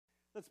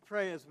Let's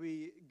pray as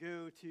we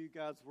go to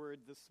God's Word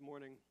this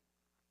morning.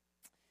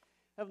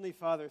 Heavenly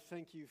Father,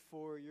 thank you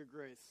for your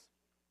grace.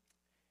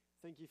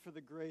 Thank you for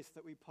the grace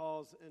that we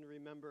pause and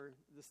remember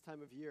this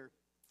time of year.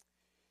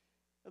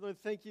 And Lord,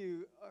 thank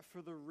you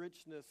for the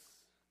richness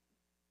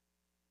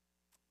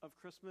of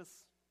Christmas.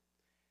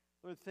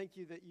 Lord, thank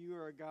you that you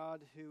are a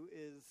God who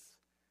is,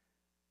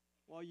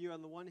 while you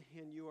on the one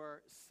hand, you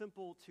are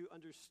simple to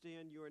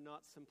understand, you are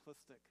not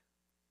simplistic.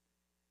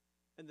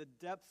 And the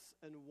depths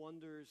and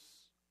wonders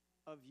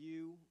of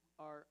you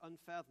are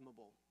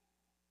unfathomable.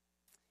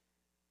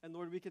 And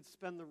Lord, we could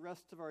spend the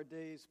rest of our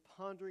days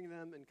pondering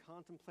them and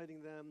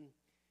contemplating them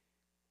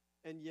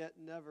and yet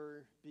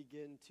never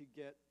begin to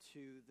get to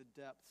the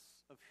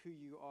depths of who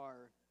you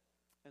are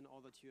and all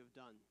that you have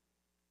done.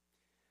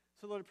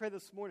 So Lord, I pray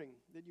this morning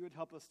that you would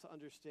help us to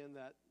understand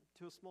that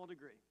to a small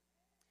degree,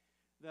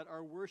 that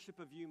our worship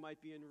of you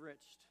might be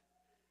enriched,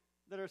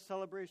 that our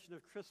celebration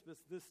of Christmas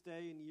this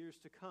day and years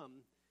to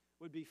come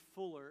would be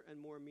fuller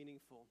and more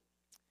meaningful.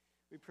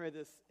 We pray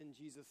this in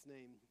Jesus'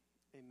 name.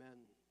 Amen.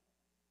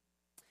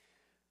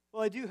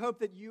 Well, I do hope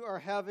that you are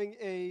having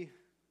a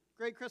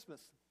great Christmas.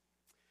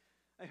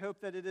 I hope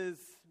that it has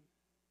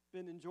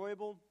been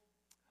enjoyable.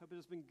 I hope it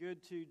has been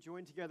good to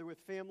join together with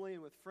family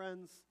and with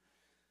friends.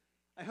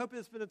 I hope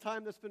it's been a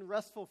time that's been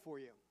restful for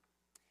you.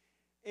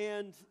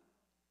 And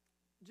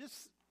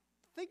just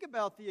think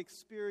about the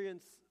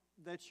experience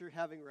that you're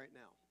having right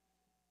now.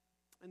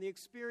 And the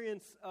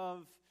experience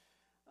of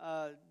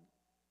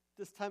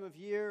this time of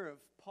year, of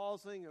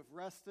pausing, of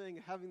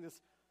resting, having this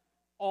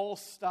all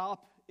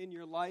stop in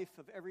your life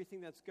of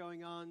everything that's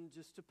going on,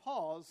 just to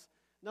pause,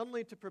 not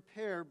only to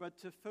prepare, but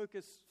to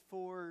focus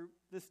for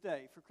this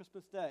day, for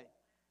Christmas Day.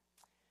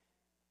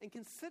 And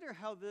consider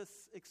how this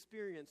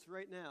experience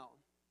right now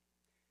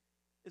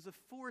is a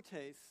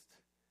foretaste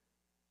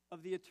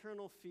of the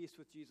eternal feast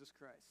with Jesus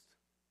Christ.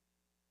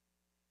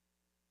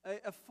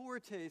 A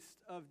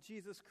foretaste of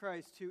Jesus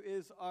Christ, who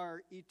is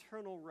our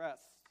eternal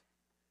rest.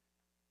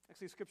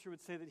 Actually, Scripture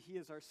would say that he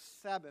is our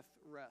Sabbath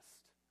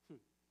rest.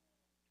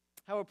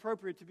 How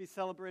appropriate to be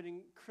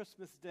celebrating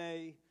Christmas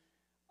Day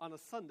on a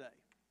Sunday.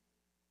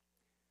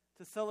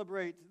 To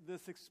celebrate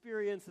this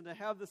experience and to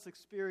have this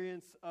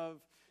experience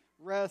of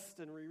rest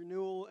and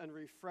renewal and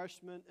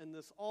refreshment and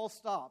this all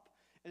stop,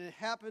 and it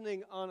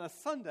happening on a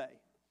Sunday,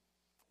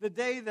 the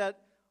day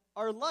that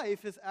our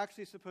life is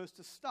actually supposed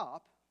to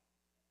stop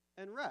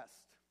and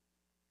rest.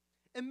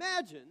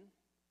 Imagine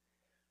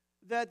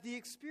that the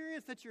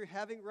experience that you're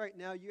having right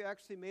now, you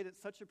actually made it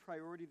such a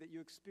priority that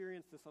you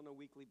experience this on a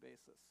weekly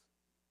basis.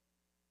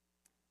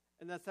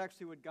 And that's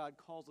actually what God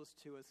calls us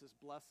to as his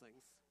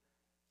blessings,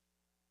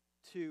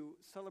 to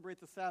celebrate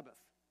the Sabbath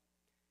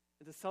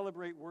and to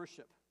celebrate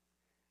worship.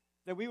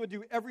 That we would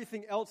do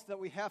everything else that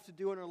we have to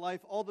do in our life,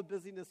 all the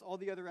busyness, all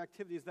the other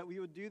activities, that we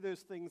would do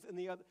those things in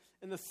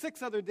the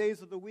 6 other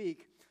days of the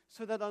week,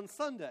 so that on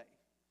Sunday,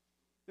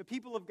 the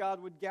people of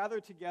God would gather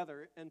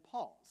together and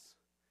pause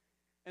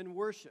and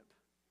worship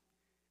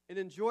and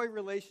enjoy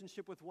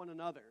relationship with one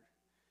another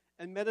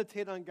and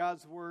meditate on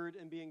God's word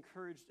and be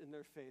encouraged in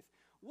their faith.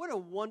 What a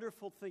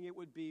wonderful thing it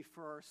would be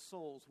for our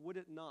souls, would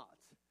it not,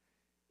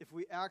 if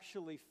we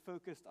actually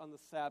focused on the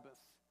Sabbath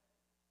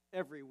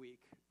every week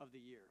of the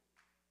year?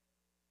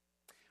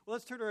 Well,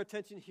 let's turn our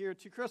attention here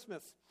to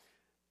Christmas.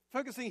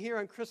 Focusing here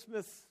on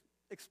Christmas,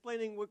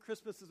 explaining what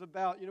Christmas is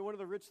about. You know, one of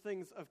the rich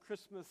things of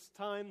Christmas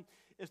time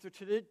is the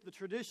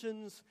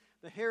traditions,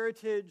 the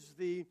heritage,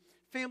 the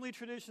family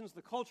traditions,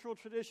 the cultural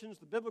traditions,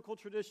 the biblical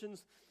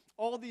traditions,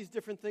 all these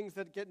different things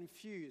that get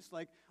infused.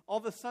 Like all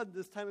of a sudden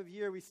this time of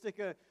year we stick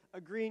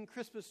a green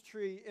Christmas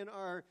tree in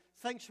our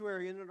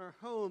sanctuary and in our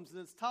homes, and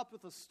it's topped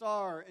with a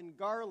star and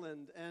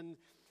garland and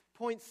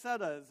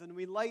poinsettias, and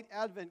we light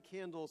Advent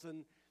candles.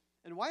 And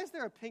why is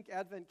there a pink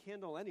Advent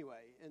candle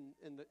anyway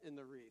in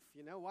the wreath?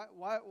 You know,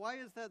 why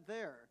is that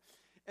there?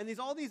 And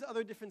all these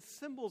other different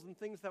symbols and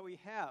things that we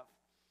have.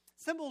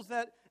 Symbols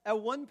that at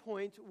one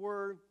point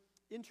were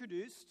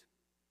introduced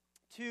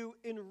to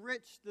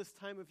enrich this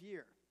time of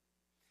year.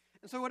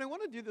 And so what I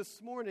want to do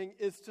this morning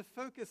is to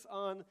focus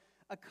on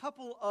a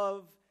couple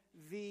of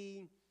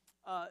the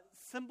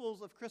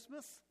symbols of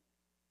Christmas,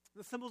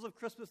 the symbols of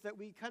Christmas that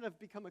we kind of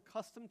become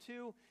accustomed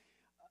to,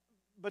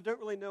 but don't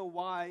really know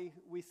why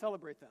we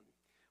celebrate them.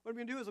 What I'm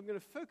going to do is I'm going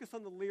to focus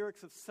on the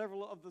lyrics of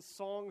several of the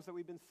songs that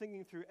we've been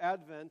singing through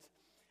Advent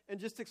and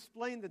just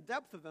explain the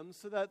depth of them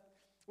so that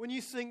when you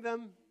sing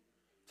them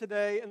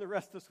today and the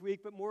rest of this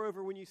week, but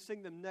moreover when you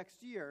sing them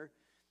next year,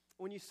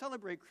 when you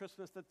celebrate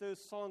Christmas, that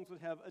those songs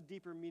would have a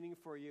deeper meaning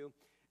for you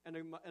and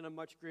a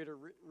much greater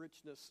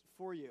richness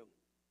for you.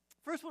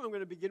 First one I'm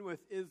going to begin with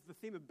is the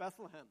theme of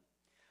Bethlehem.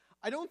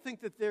 I don't think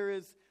that there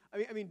is,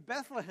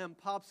 Bethlehem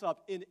pops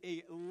up in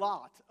a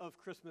lot of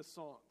Christmas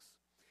songs.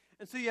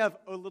 And so you have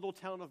O Little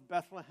Town of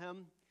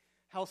Bethlehem,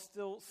 How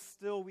Still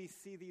We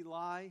See Thee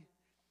Lie.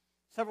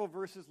 Several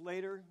verses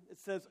later, it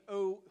says,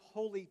 O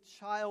Holy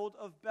Child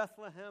of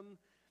Bethlehem,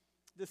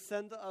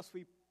 descend to us,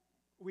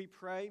 we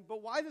pray.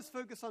 But why this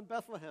focus on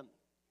Bethlehem?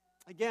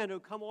 Again, O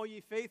come all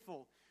ye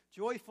faithful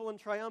joyful and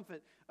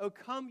triumphant. Oh,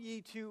 come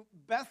ye to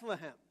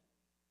Bethlehem.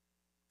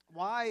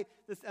 Why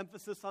this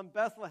emphasis on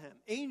Bethlehem?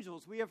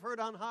 Angels, we have heard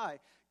on high.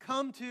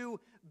 Come to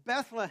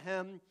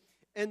Bethlehem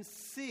and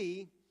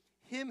see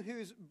him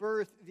whose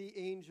birth the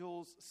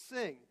angels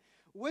sing.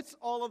 What's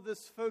all of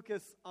this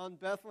focus on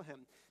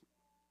Bethlehem?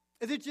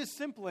 Is it just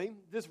simply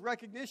this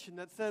recognition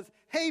that says,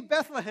 hey,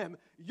 Bethlehem,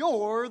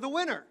 you're the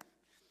winner?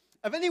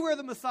 Of anywhere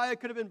the Messiah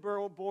could have been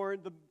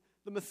born,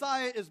 the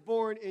Messiah is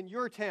born in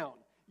your town.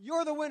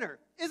 You're the winner.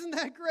 Isn't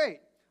that great?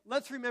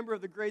 Let's remember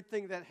the great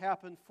thing that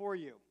happened for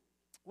you.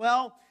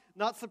 Well,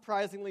 not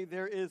surprisingly,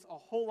 there is a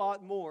whole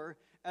lot more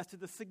as to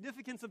the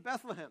significance of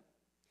Bethlehem.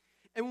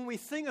 And when we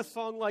sing a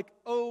song like,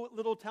 "O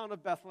Little Town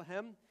of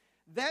Bethlehem,"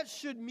 that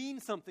should mean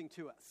something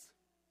to us.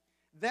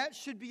 That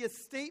should be a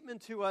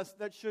statement to us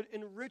that should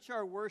enrich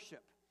our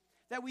worship.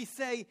 That we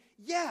say,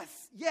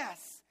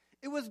 yes,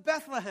 it was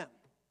Bethlehem.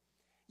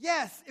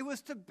 Yes, it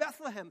was to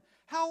Bethlehem.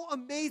 How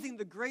amazing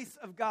the grace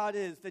of God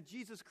is that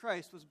Jesus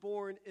Christ was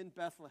born in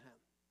Bethlehem.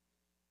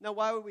 Now,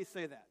 why would we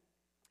say that?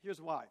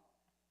 Here's why.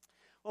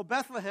 Well,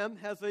 Bethlehem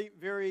has a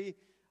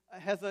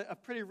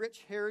pretty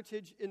rich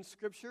heritage in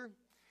Scripture.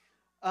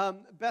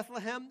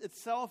 Bethlehem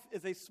itself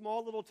is a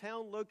small little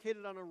town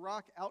located on a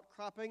rock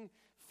outcropping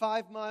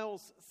 5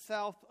 miles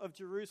south of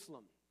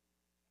Jerusalem.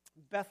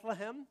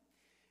 Bethlehem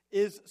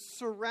is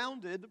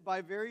surrounded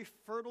by very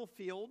fertile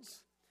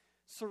fields,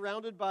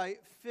 surrounded by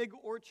fig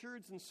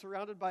orchards, and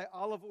surrounded by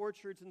olive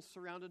orchards, and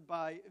surrounded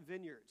by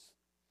vineyards.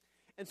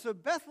 And so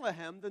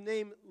Bethlehem, the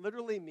name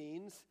literally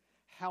means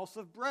house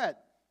of bread.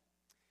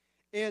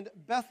 And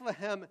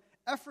Bethlehem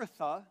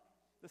Ephrathah,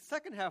 the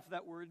second half of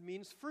that word,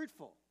 means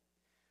fruitful.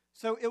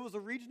 So it was a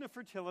region of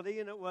fertility,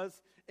 and it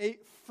was a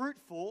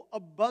fruitful,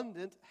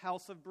 abundant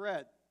house of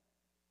bread.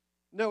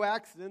 No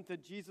accident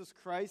that Jesus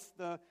Christ,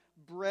 the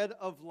bread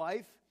of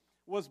life,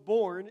 was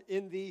born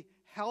in the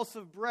house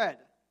of bread,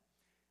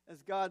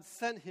 as God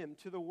sent him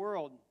to the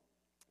world,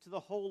 to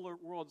the whole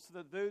world, so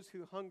that those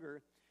who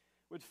hunger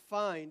would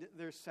find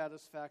their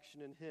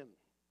satisfaction in him.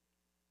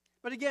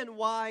 But again,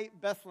 why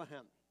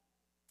Bethlehem?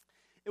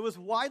 It was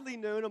widely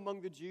known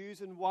among the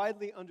Jews and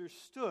widely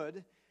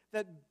understood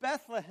that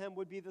Bethlehem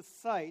would be the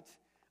site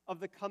of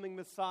the coming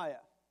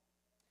Messiah.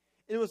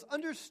 It was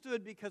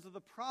understood because of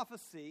the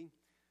prophecy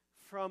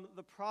from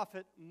the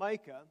prophet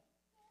Micah,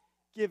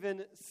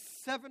 given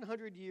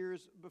 700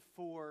 years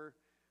before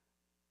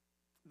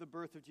the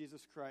birth of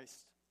Jesus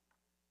Christ.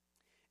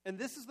 And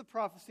this is the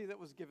prophecy that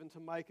was given to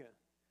Micah,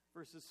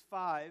 verses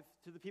 5,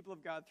 to the people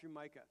of God through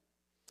Micah.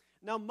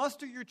 Now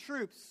muster your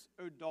troops,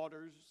 O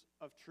daughters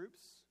of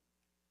troops.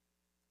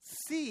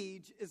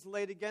 Siege is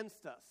laid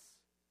against us.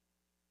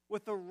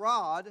 With a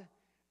rod,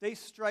 they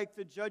strike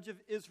the judge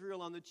of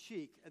Israel on the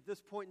cheek. At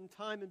this point in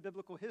time in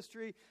biblical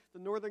history, the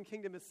northern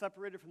kingdom is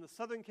separated from the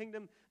southern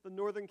kingdom. The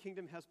northern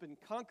kingdom has been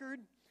conquered.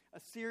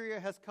 Assyria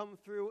has come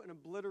through and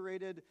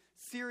obliterated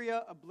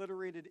Syria,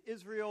 obliterated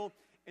Israel,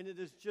 and it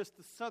is just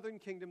the southern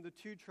kingdom, the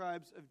 2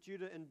 tribes of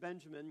Judah and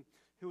Benjamin,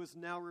 who is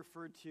now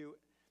referred to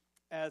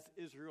as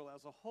Israel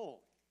as a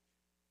whole.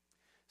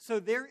 So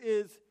there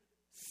is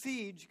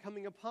siege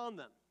coming upon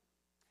them.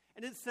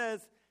 And it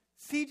says,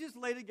 siege is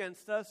laid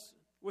against us.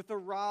 With a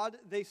rod,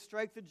 they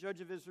strike the judge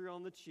of Israel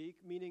on the cheek,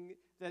 meaning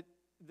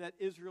that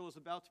Israel is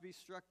about to be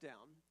struck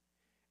down.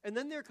 And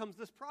then there comes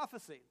this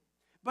prophecy.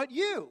 But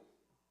you,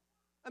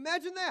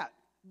 imagine that.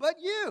 But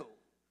you,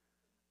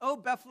 O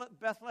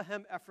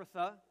Bethlehem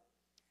Ephrathah,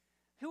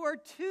 who are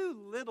too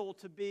little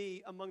to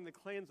be among the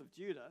clans of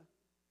Judah,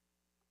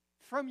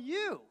 from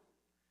you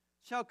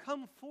shall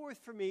come forth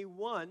for me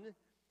one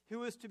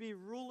who is to be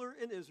ruler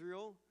in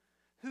Israel,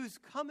 whose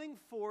coming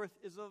forth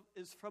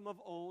is from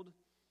of old,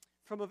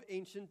 from of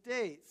ancient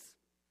days.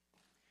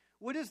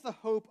 What is the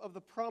hope of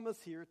the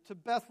promise here to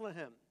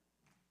Bethlehem?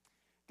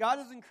 God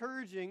is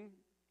encouraging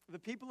the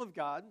people of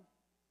God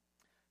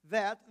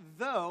that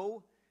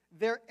though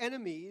their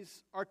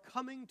enemies are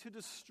coming to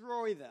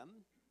destroy them,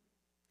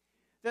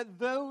 that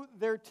though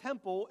their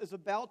temple is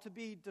about to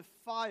be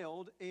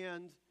defiled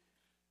and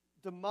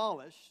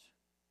demolished,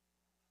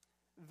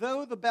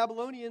 though the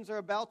Babylonians are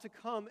about to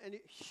come and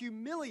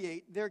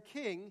humiliate their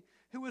king,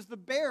 who was the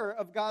bearer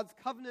of God's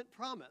covenant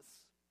promise,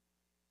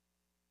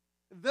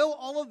 though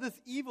all of this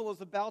evil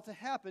is about to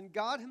happen,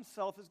 God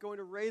himself is going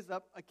to raise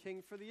up a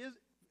king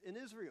in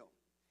Israel.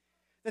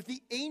 That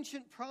the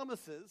ancient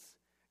promises,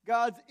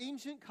 God's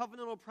ancient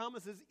covenantal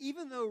promises,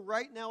 even though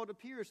right now it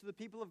appears to the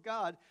people of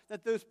God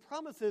that those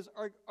promises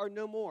are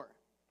no more,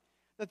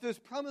 that those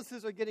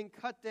promises are getting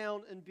cut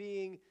down and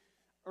being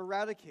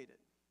eradicated.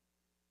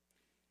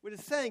 What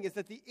it's saying is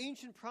that the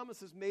ancient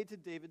promises made to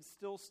David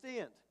still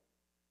stand,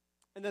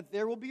 and that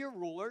there will be a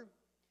ruler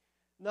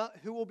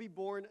who will be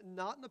born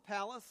not in a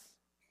palace,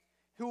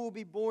 who will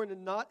be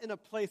born not in a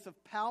place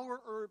of power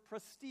or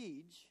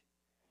prestige,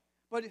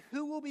 but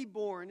who will be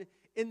born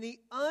in the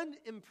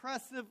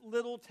unimpressive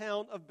little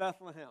town of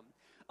Bethlehem,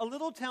 a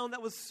little town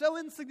that was so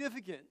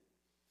insignificant,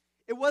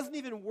 it wasn't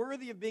even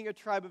worthy of being a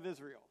tribe of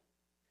Israel.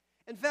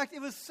 In fact,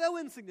 it was so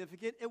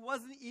insignificant, it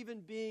wasn't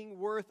even being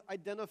worth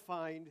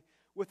identifying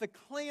with the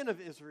clan of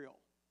Israel.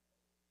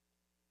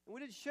 And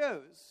what it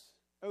shows,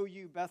 O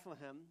you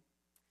Bethlehem,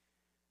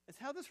 is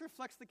how this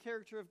reflects the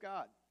character of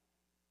God.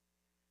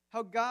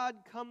 How God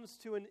comes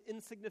to an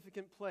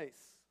insignificant place.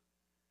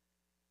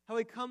 How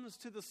he comes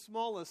to the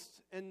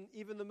smallest and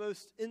even the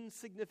most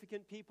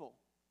insignificant people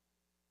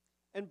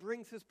and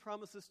brings his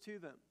promises to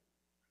them.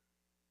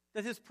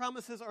 That his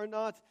promises are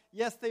not,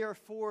 yes, they are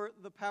for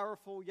the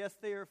powerful, yes,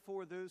 they are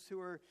for those who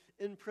are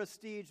in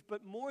prestige,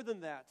 but more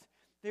than that,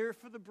 they are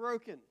for the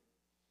broken.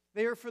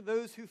 They are for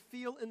those who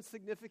feel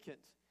insignificant.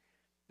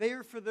 They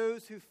are for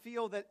those who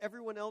feel that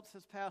everyone else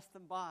has passed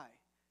them by,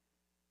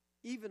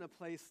 even a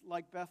place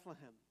like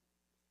Bethlehem.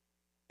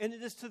 And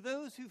it is to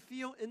those who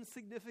feel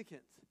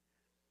insignificant,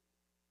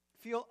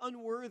 feel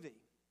unworthy,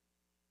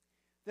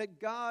 that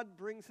God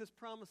brings his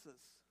promises.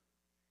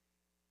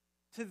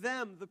 To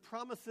them, the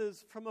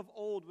promises from of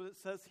old, what it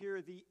says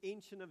here, the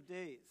Ancient of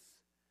Days.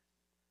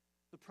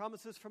 The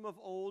promises from of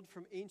old,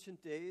 from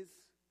ancient days,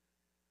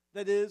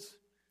 that is,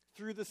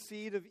 through the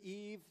seed of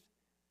Eve,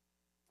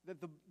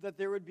 that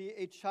there would be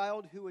a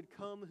child who would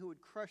come, who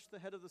would crush the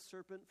head of the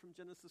serpent, from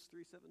Genesis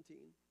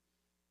 3:17.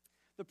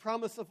 The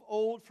promise of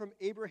old from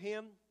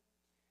Abraham,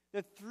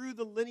 that through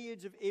the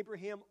lineage of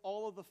Abraham,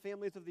 all of the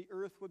families of the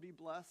earth would be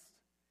blessed.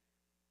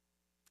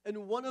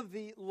 And one of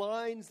the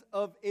lines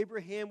of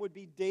Abraham would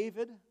be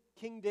David,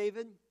 King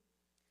David,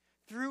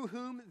 through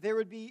whom there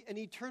would be an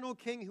eternal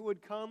king who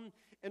would come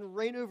and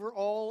reign over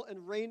all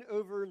and reign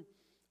over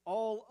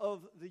all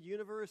of the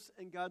universe,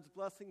 and God's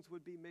blessings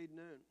would be made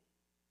known.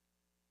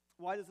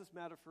 Why does this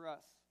matter for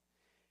us?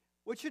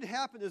 What should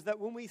happen is that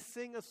when we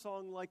sing a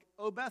song like,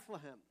 O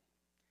Bethlehem,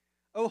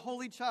 O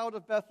holy child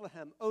of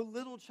Bethlehem, O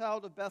little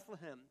child of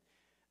Bethlehem,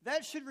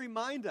 that should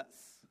remind us.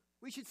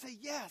 We should say,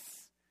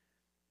 yes,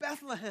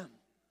 Bethlehem.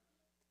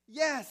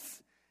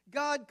 Yes,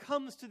 God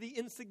comes to the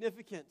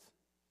insignificant.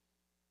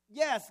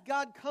 Yes,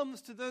 God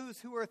comes to those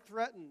who are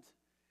threatened.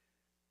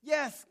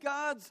 Yes,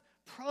 God's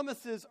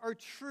promises are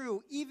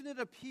true, even it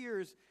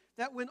appears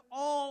that when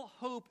all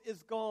hope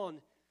is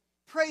gone,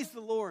 praise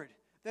the Lord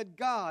that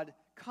God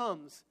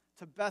comes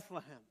to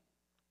Bethlehem.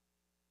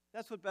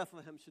 That's what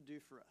Bethlehem should do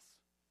for us.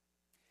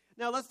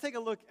 Now let's take a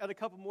look at a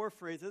couple more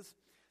phrases.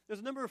 There's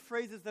a number of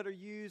phrases that are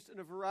used in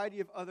a variety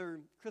of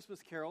other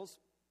Christmas carols,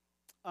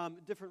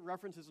 different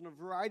references in a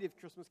variety of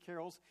Christmas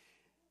carols.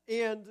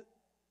 And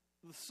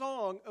the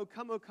song, O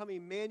Come,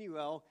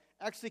 Emmanuel,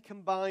 actually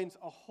combines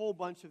a whole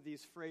bunch of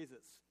these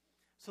phrases.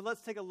 So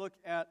let's take a look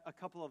at a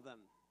couple of them.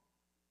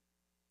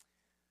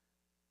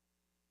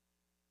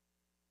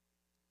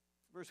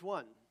 Verse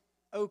 1,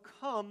 O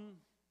come,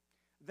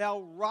 thou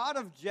rod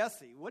of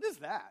Jesse. What is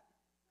that?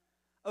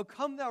 O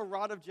come, thou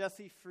rod of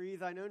Jesse, free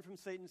thine own from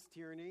Satan's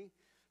tyranny.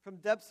 From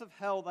depths of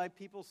hell thy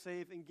people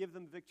save, and give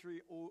them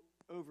victory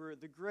over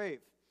the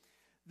grave.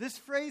 This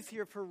phrase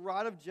here for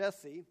rod of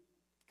Jesse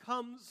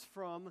comes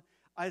from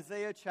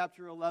Isaiah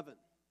chapter 11.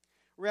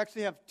 We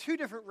actually have two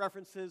different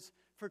references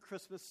for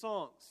Christmas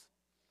songs.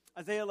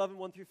 Isaiah 11,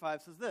 1 through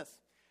 5 says this,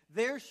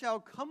 There shall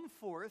come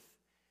forth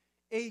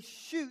a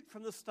shoot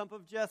from the stump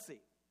of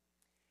Jesse,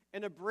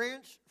 and a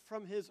branch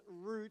from his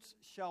roots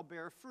shall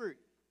bear fruit.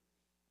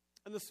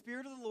 And the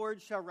Spirit of the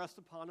Lord shall rest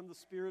upon him, the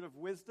Spirit of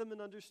wisdom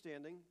and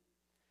understanding,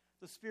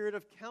 the Spirit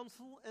of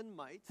counsel and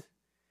might,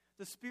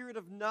 the Spirit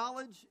of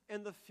knowledge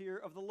and the fear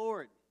of the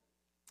Lord.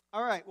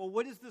 All right, well,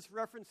 what is this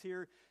reference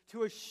here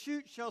to a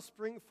shoot shall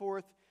spring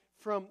forth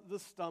from the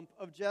stump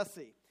of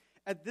Jesse?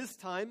 At this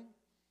time,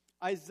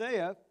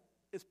 Isaiah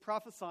is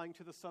prophesying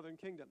to the southern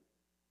kingdom,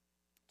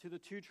 to the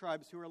two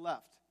tribes who are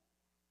left,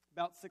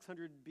 about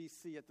 600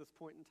 BC at this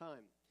point in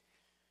time.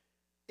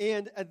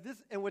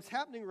 And what's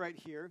happening right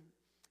here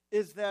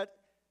is that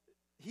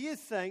he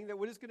is saying that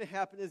what is going to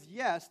happen is,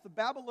 yes, the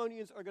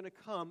Babylonians are going to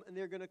come and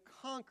they're going to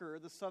conquer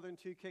the southern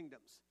two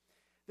kingdoms.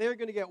 They're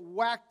going to get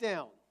whacked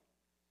down.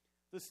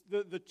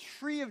 The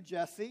tree of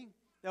Jesse,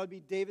 that would be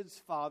David's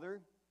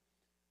father,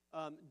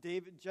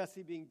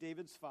 Jesse being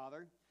David's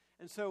father.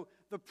 And so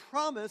the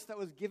promise that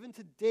was given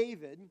to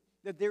David,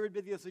 that there would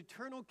be this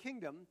eternal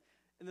kingdom,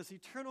 and this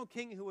eternal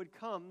king who would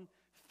come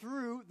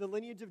through the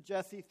lineage of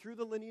Jesse, through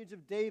the lineage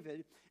of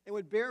David, and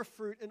would bear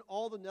fruit, and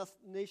all the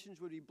nations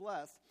would be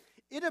blessed.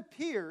 It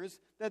appears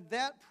that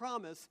that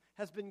promise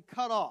has been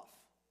cut off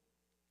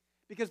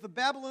because the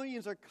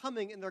Babylonians are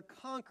coming and they're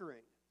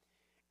conquering,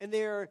 and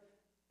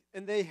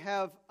they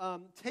have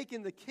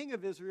taken the king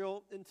of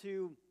Israel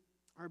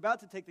are about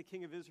to take the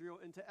king of Israel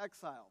into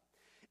exile.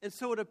 And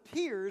so it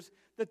appears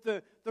that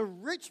the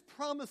rich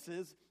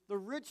promises, the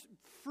rich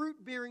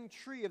fruit-bearing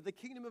tree of the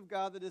kingdom of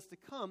God that is to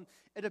come,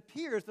 it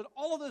appears that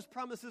all of those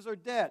promises are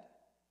dead,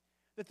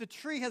 that the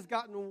tree has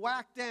gotten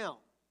whacked down,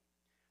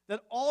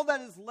 that all that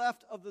is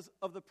left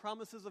of the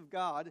promises of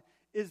God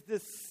is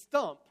this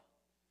stump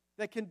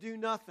that can do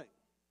nothing.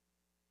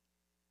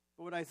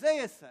 But what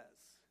Isaiah says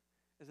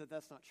is that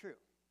that's not true.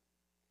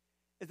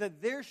 Is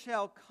that there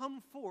shall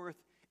come forth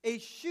a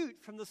shoot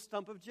from the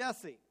stump of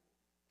Jesse.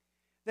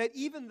 That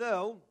even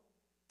though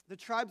the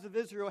tribes of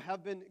Israel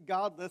have been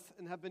godless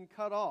and have been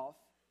cut off,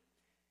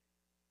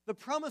 the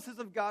promises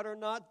of God are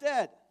not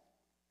dead.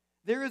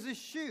 there is a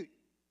shoot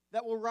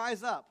that will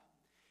rise up,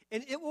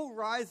 and it will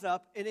rise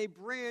up, and a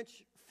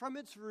branch from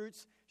its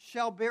roots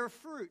shall bear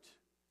fruit.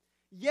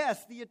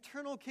 Yes, the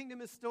eternal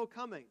kingdom is still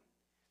coming.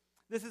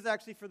 This is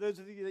actually for those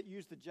of you that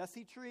use the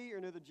Jesse tree or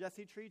know the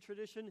Jesse tree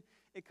tradition.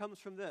 It comes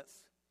from this,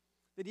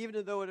 that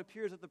even though it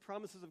appears that the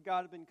promises of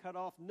God have been cut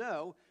off,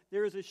 no,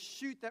 there is a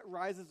shoot that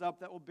rises up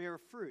that will bear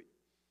fruit.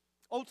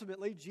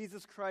 Ultimately,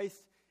 Jesus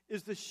Christ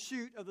is the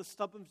shoot of the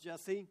stump of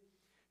Jesse,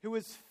 who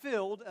is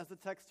filled, as the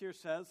text here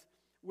says,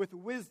 with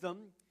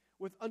wisdom,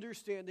 with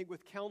understanding,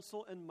 with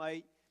counsel and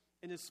might,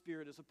 and his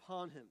Spirit is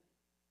upon him.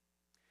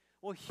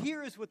 Well,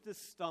 here is what this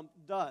stump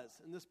does,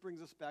 and this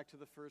brings us back to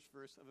the first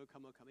verse of O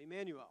Come, O Come,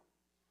 Emmanuel.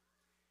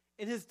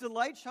 And his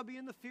delight shall be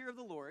in the fear of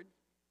the Lord.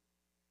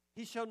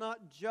 He shall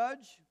not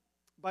judge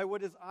by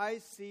what his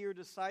eyes see or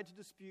decide to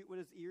dispute what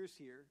his ears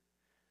hear,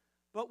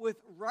 but with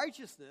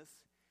righteousness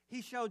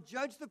he shall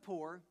judge the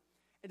poor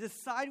and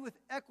decide with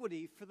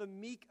equity for the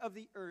meek of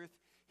the earth.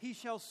 He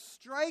shall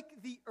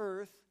strike the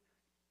earth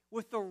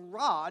with the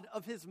rod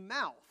of his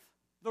mouth,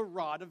 the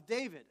rod of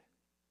David.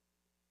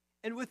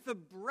 And with the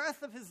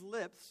breath of his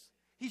lips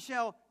he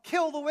shall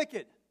kill the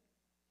wicked.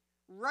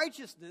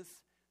 Righteousness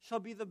shall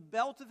be the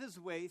belt of his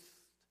waist,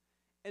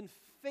 and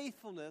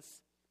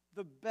faithfulness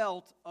the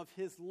belt of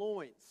his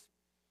loins.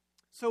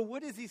 So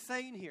what is he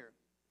saying here?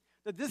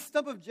 That this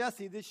stump of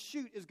Jesse, this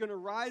shoot, is going to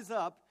rise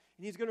up,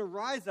 and he's going to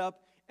rise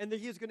up, and that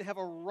he is going to have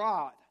a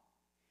rod.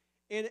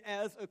 And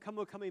as O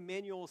Come,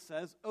 Emmanuel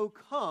says, O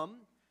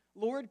come,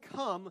 Lord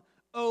come,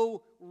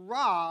 O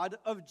rod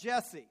of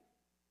Jesse.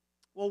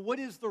 Well, what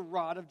is the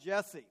rod of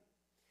Jesse?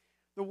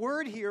 The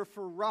word here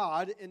for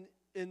rod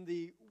in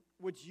the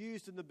what's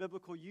used in the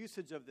biblical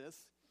usage of this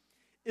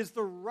is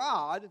the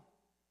rod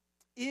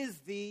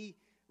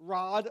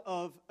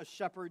of a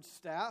shepherd's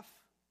staff.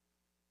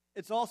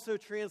 It's also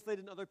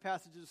translated in other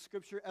passages of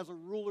Scripture as a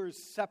ruler's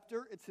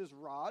scepter. It's his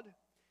rod.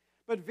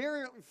 But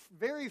very,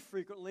 very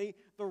frequently,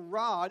 the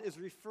rod is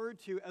referred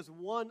to as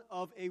one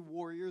of a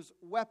warrior's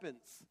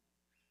weapons.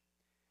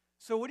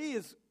 So what he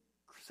is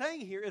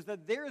saying here is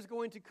that there is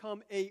going to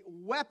come a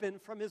weapon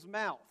from his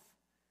mouth,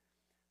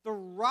 the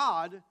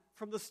rod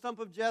from the stump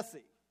of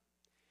Jesse.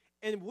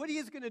 And what he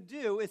is going to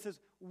do, it says,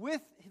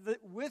 with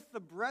the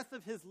breath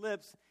of his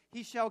lips,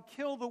 he shall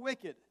kill the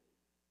wicked.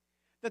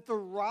 That the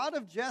rod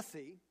of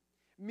Jesse,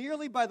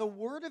 merely by the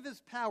word of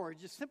his power,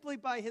 just simply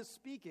by his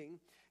speaking,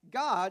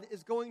 God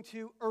is going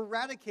to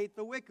eradicate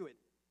the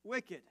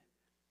wicked.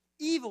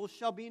 Evil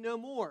shall be no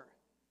more.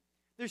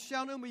 There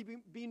shall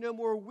be no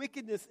more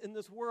wickedness in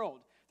this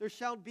world. There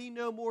shall be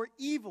no more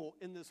evil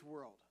in this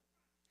world.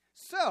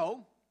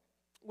 So,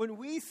 when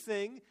we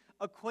sing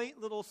a quaint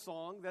little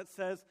song that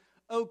says,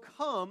 O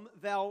come,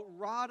 thou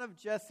rod of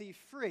Jesse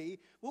free,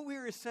 what we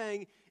are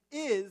saying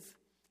is,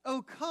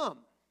 O come,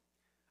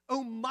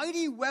 O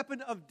mighty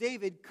weapon of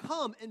David,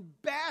 come and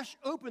bash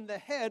open the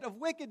head of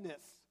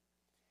wickedness.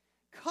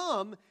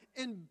 Come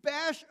and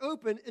bash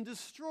open and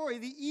destroy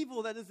the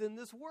evil that is in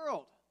this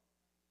world.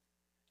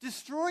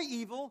 Destroy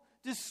evil,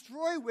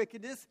 destroy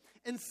wickedness,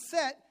 and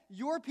set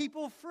your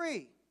people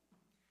free.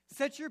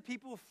 Set your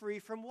people free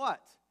from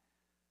what?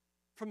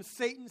 From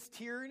Satan's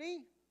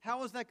tyranny?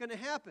 How is that going to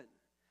happen?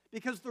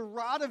 Because the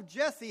rod of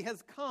Jesse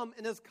has come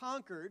and has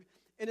conquered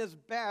and has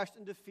bashed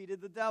and defeated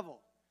the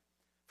devil.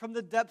 From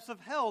the depths of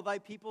hell thy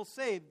people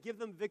save. Give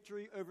them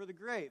victory over the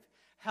grave.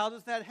 How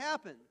does that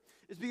happen?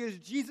 It's because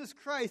Jesus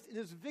Christ, in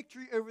his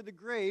victory over the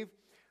grave,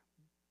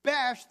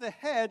 bashed the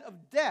head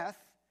of death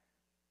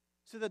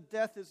so that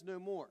death is no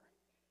more,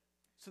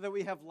 so that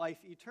we have life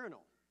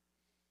eternal.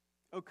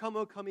 O come,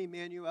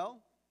 Emmanuel.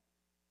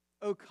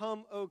 O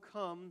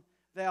come,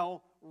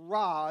 thou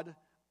rod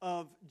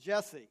of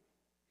Jesse.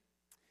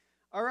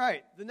 All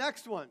right, the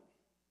next one.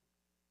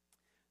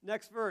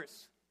 Next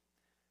verse.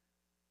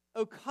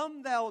 O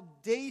come, thou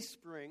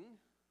dayspring,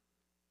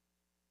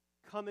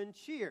 come and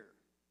cheer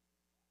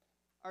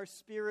our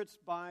spirits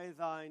by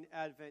thine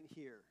advent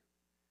here.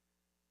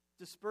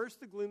 Disperse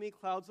the gloomy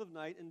clouds of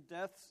night, and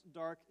death's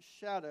dark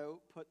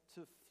shadow put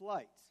to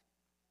flight.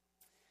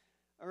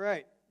 All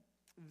right,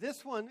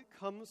 this one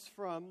comes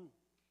from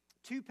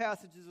two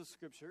passages of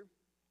Scripture.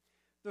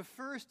 The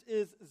first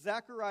is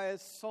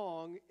Zechariah's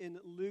song in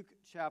Luke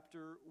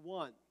chapter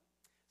 1.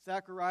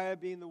 Zechariah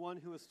being the one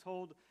who was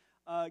told,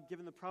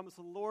 given the promise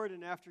of the Lord,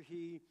 and after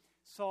he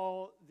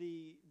saw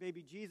the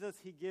baby Jesus,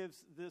 he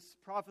gives this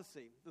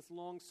prophecy, this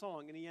long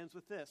song, and he ends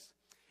with this.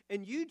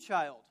 And you,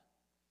 child,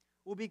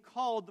 will be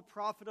called the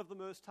prophet of the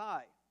Most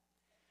High,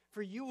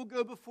 for you will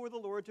go before the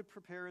Lord to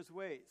prepare his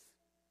ways,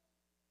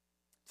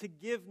 to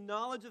give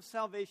knowledge of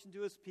salvation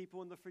to his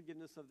people and the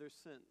forgiveness of their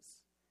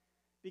sins,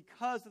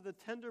 because of the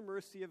tender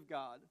mercy of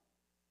God,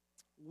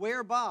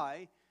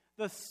 whereby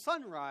the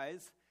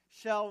sunrise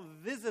shall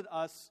visit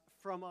us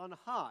from on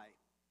high,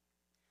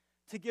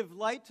 to give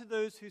light to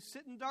those who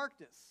sit in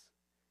darkness,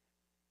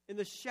 in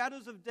the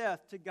shadows of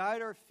death, to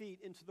guide our feet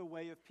into the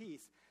way of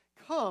peace.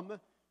 Come,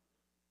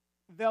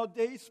 thou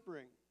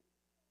dayspring.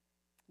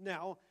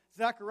 Now,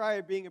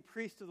 Zechariah, being a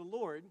priest of the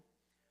Lord,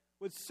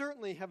 would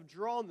certainly have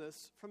drawn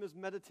this from his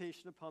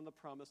meditation upon the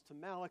promise to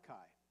Malachi.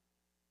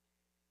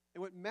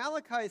 And what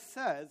Malachi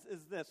says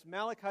is this,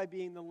 Malachi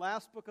being the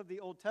last book of the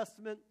Old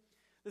Testament,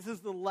 this is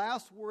the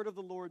last word of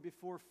the Lord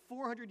before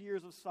 400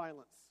 years of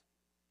silence.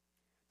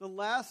 The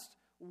last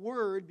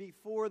word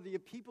before the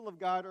people of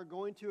God are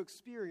going to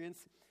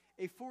experience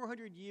a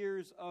 400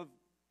 years of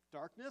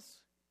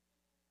darkness,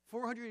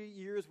 400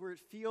 years where it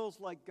feels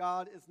like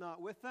God is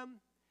not with them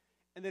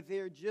and that they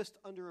are just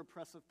under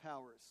oppressive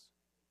powers.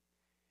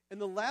 And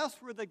the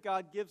last word that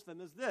God gives them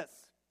is this,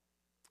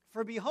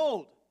 "For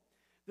behold,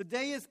 the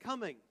day is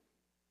coming,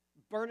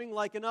 burning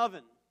like an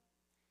oven,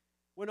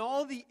 when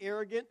all the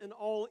arrogant and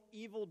all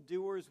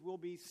evildoers will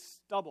be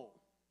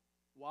stubble."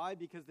 Why?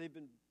 Because they've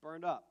been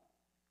burned up.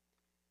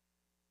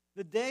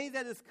 "The day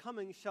that is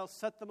coming shall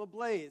set them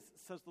ablaze,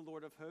 says the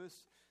Lord of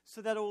hosts,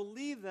 so that it will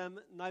leave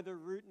them neither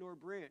root nor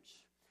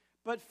branch.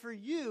 But for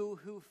you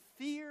who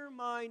fear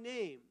my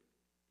name,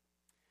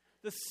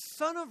 the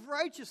Son of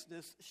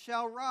Righteousness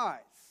shall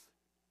rise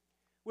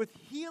with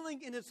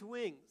healing in its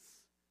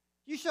wings.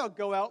 You shall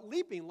go out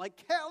leaping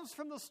like calves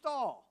from the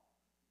stall."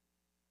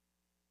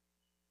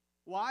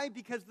 Why?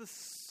 Because the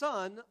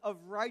Son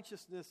of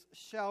Righteousness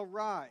shall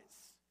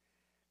rise.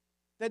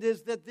 That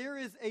is, that there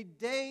is a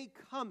day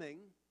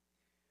coming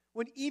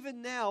when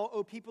even now,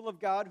 O people of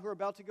God, who are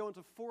about to go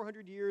into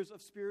 400 years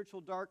of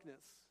spiritual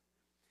darkness,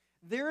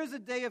 there is a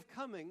day of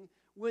coming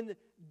when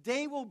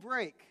day will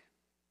break,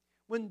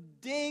 when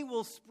day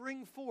will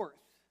spring forth.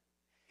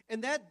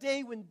 And that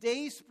day when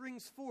day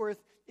springs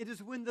forth, it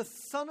is when the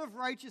Son of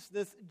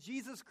Righteousness,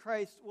 Jesus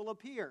Christ, will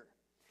appear.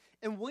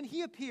 And when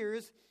he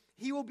appears,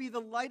 he will be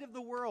the light of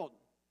the world.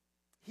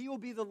 He will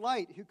be the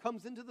light who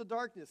comes into the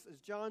darkness,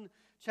 as John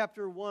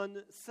chapter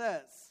 1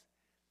 says.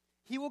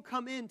 He will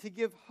come in to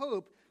give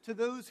hope to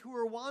those who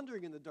are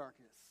wandering in the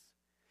darkness.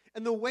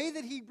 And the way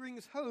that he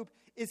brings hope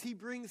is he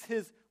brings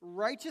his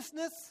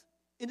righteousness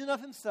in and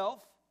of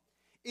himself,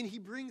 and he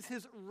brings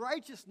his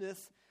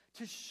righteousness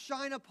to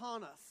shine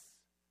upon us.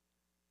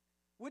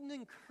 What an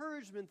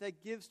encouragement that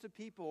gives to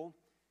people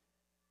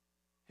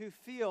who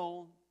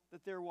feel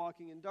that they're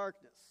walking in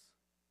darkness.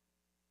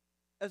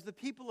 As the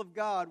people of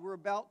God were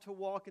about to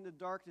walk into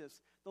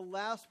darkness, the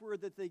last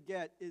word that they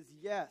get is,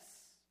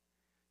 yes,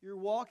 you're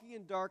walking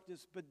in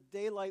darkness, but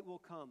daylight will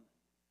come.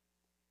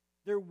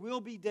 There will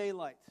be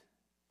daylight.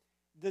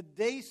 The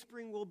day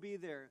spring will be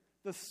there.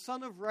 The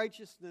Son of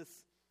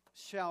Righteousness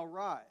shall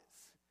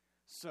rise.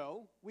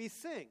 So we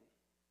sing,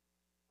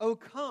 "O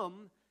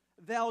come,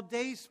 thou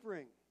day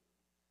spring.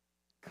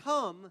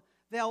 Come,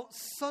 thou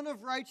Son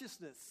of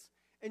Righteousness,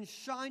 and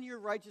shine your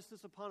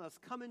righteousness upon us.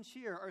 Come and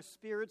cheer our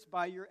spirits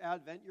by your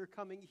advent, your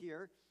coming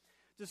here.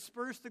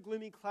 Disperse the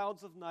gloomy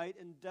clouds of night,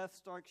 and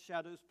death's dark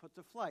shadows put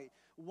to flight."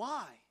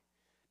 Why?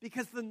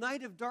 Because the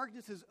night of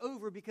darkness is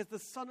over, because the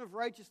Son of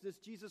Righteousness,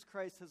 Jesus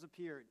Christ, has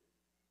appeared.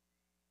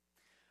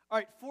 All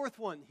right, fourth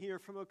one here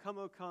from O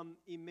Come,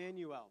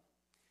 Emmanuel,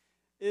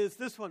 is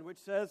this one, which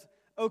says,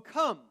 "O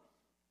come,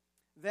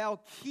 thou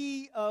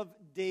Key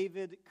of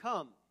David,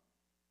 come,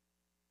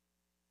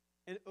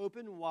 and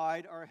open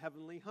wide our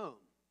heavenly home."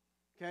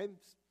 Okay,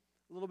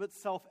 a little bit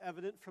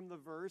self-evident from the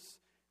verse.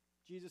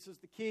 Jesus is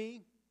the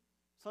key,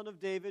 Son of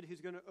David, who's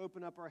going to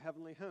open up our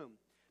heavenly home.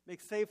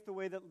 Make safe the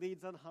way that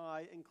leads on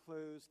high, and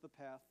close the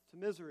path to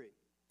misery.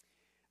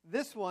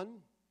 This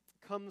one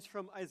comes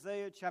from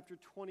Isaiah chapter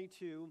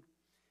 22,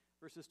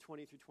 verses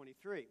 20 through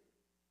 23.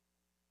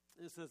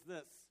 And it says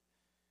this,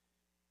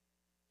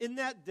 "In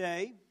that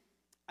day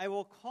I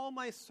will call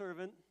my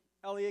servant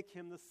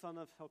Eliakim the son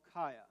of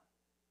Hilkiah,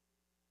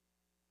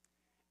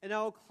 and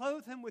I will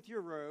clothe him with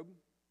your robe,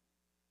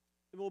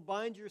 and will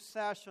bind your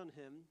sash on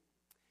him,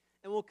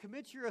 and will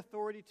commit your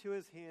authority to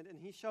his hand, and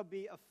he shall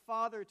be a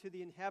father to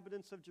the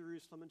inhabitants of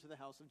Jerusalem and to the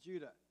house of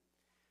Judah."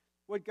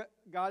 What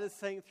God is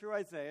saying through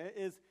Isaiah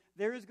is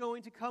there is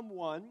going to come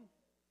one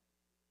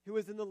who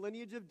is in the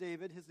lineage of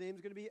David. His name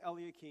is going to be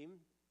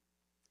Eliakim.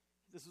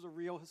 This is a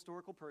real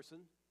historical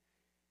person.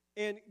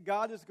 And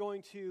God is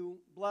going to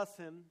bless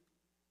him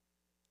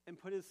and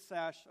put his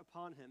sash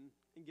upon him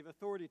and give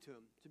authority to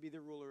him to be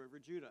the ruler over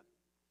Judah.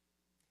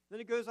 Then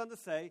it goes on to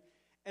say,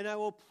 "And I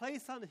will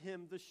place on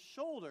him his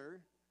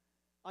shoulder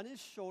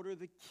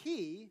the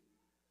key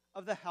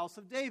of the house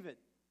of David.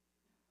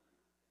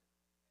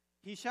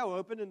 He shall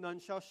open and none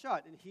shall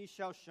shut, and he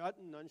shall shut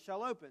and none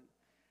shall open.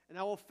 And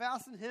I will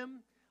fasten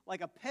him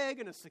like a peg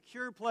in a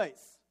secure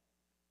place.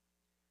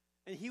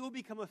 And he will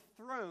become a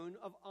throne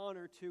of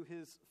honor to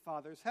his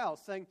father's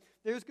house," saying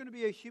there's going to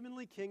be a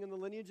humanly king in the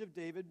lineage of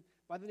David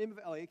by the name of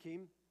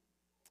Eliakim,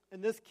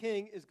 and this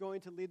king is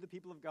going to lead the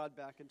people of God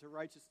back into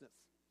righteousness.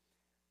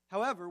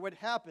 However, what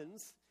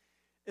happens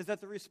is that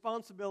the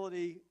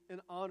responsibility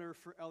and honor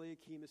for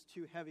Eliakim is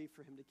too heavy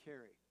for him to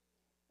carry.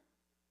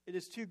 It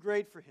is too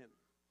great for him.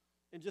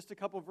 And just a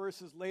couple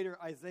verses later,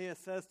 Isaiah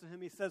says to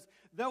him, he says,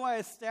 "Though I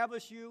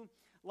establish you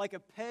like a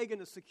peg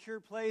in a secure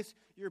place,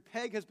 your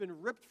peg has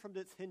been ripped from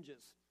its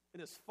hinges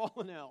and has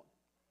fallen out.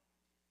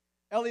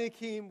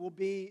 Eliakim will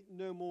be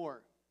no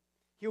more.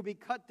 He will be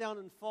cut down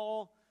and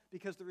fall,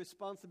 because the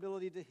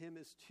responsibility to him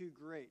is too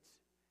great.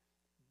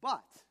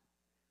 But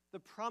the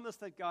promise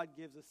that God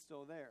gives is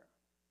still there.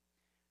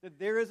 That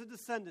there is a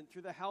descendant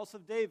through the house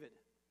of David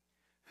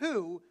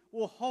who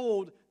will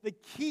hold the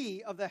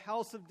key of the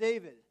house of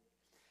David.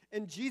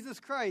 And Jesus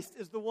Christ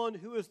is the one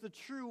who is the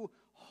true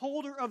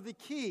holder of the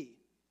key,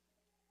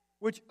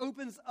 which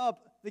opens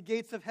up the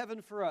gates of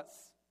heaven for us,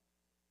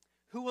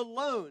 who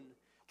alone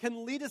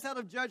can lead us out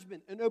of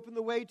judgment and open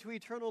the way to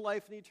eternal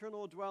life and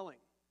eternal dwelling.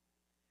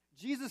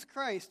 Jesus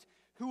Christ,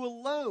 who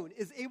alone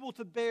is able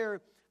to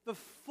bear the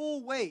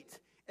full weight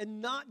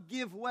and not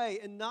give way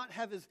and not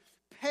have his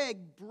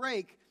peg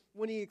break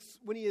when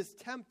he is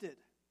tempted.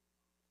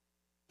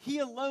 He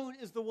alone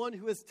is the one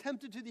who is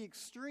tempted to the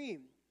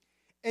extreme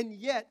and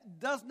yet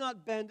does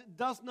not bend,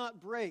 does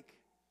not break,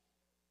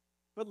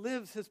 but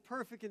lives his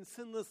perfect and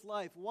sinless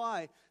life.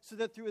 Why? So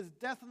that through his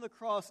death on the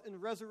cross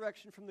and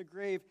resurrection from the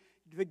grave,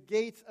 the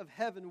gates of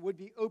heaven would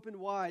be opened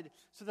wide,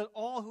 so that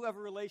all who have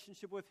a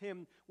relationship with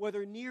him,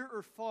 whether near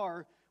or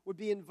far, would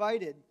be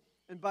invited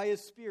and by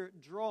his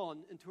Spirit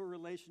drawn into a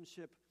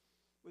relationship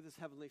with his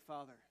heavenly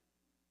Father.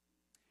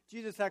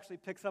 Jesus actually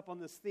picks up on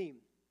this theme.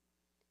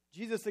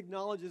 Jesus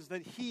acknowledges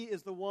that he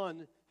is the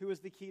one who is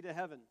the key to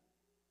heaven.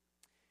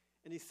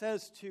 And he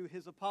says to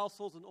his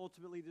apostles and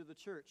ultimately to the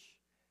church,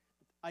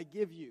 I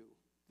give you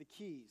the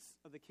keys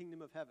of the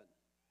kingdom of heaven.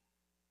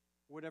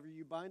 Whatever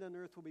you bind on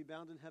earth will be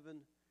bound in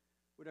heaven.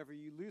 Whatever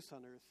you loose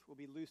on earth will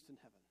be loosed in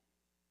heaven.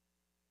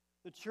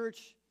 The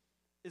church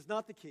is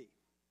not the key.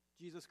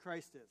 Jesus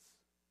Christ is.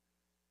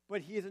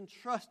 But he has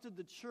entrusted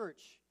the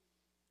church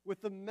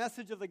with the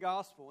message of the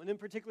gospel. And in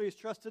particular, he's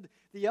trusted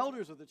the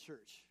elders of the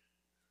church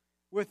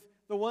with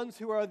the ones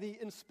who are the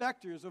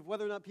inspectors of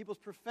whether or not people's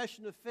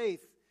profession of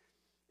faith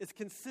is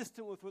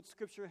consistent with what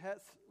Scripture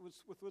says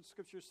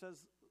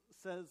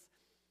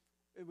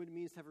what it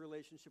means to have a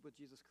relationship with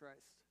Jesus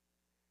Christ.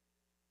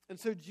 And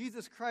so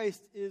Jesus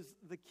Christ is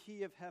the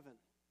key of heaven.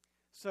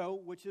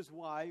 So, which is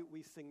why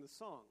we sing the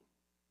song,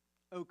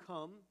 O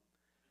come,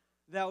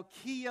 thou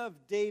key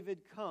of David,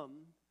 come,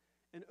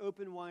 and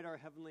open wide our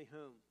heavenly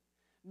home.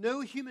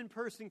 No human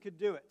person could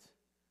do it.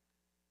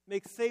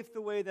 Make safe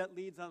the way that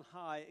leads on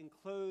high, and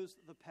close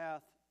the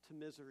path to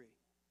misery.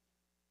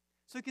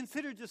 So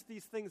consider just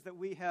these things that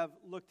we have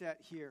looked at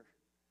here.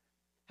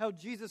 How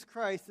Jesus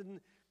Christ, and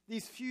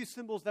these few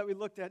symbols that we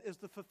looked at, is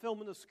the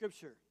fulfillment of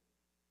Scripture.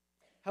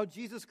 How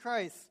Jesus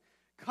Christ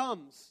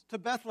comes to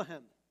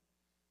Bethlehem,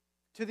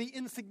 to the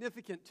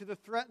insignificant, to the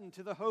threatened,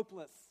 to the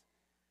hopeless.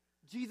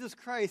 Jesus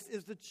Christ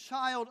is the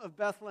child of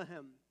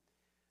Bethlehem,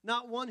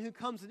 not one who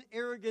comes in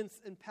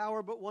arrogance and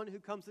power, but one who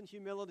comes in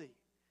humility.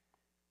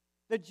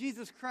 That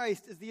Jesus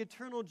Christ is the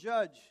eternal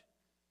judge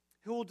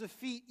who will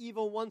defeat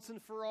evil once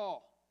and for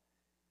all.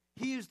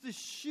 He is the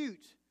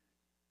shoot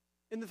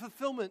in the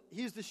fulfillment.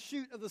 He is the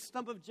shoot of the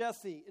stump of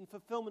Jesse in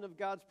fulfillment of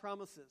God's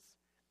promises.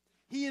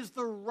 He is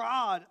the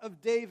rod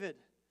of David,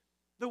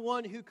 the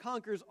one who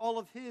conquers all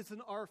of his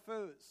and our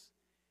foes.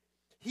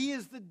 He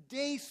is the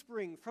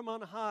dayspring from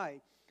on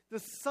high, the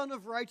Son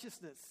of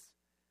righteousness.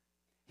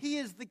 He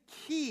is the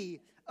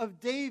key of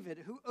David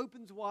who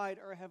opens wide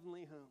our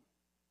heavenly home.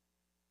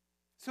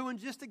 So in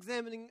just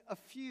examining a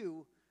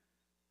few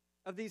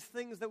of these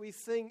things that we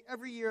sing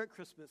every year at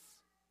Christmas,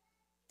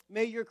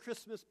 may your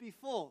Christmas be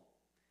full,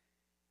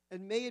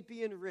 and may it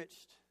be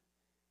enriched,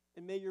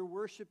 and may your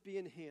worship be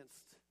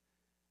enhanced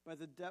by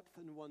the depth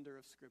and wonder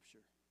of Scripture.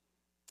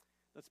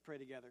 Let's pray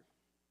together.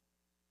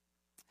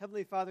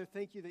 Heavenly Father,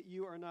 thank you that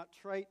you are not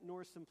trite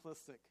nor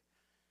simplistic,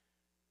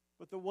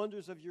 but the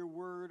wonders of your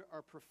word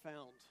are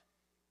profound.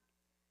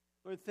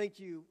 Lord, thank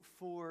you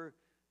for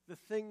the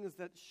things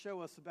that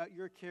show us about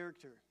your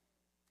character,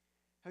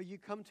 how you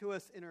come to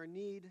us in our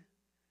need,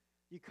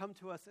 you come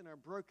to us in our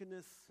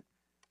brokenness,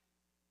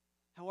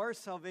 how our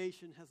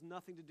salvation has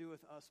nothing to do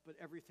with us, but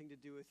everything to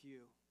do with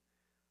you.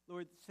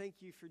 Lord, thank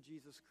you for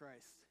Jesus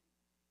Christ.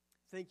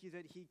 Thank you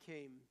that he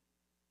came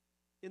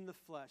in the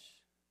flesh,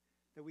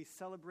 that we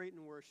celebrate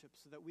and worship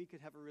so that we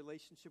could have a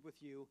relationship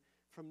with you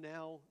from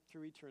now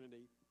through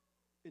eternity.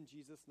 In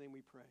Jesus' name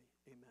we pray.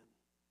 Amen.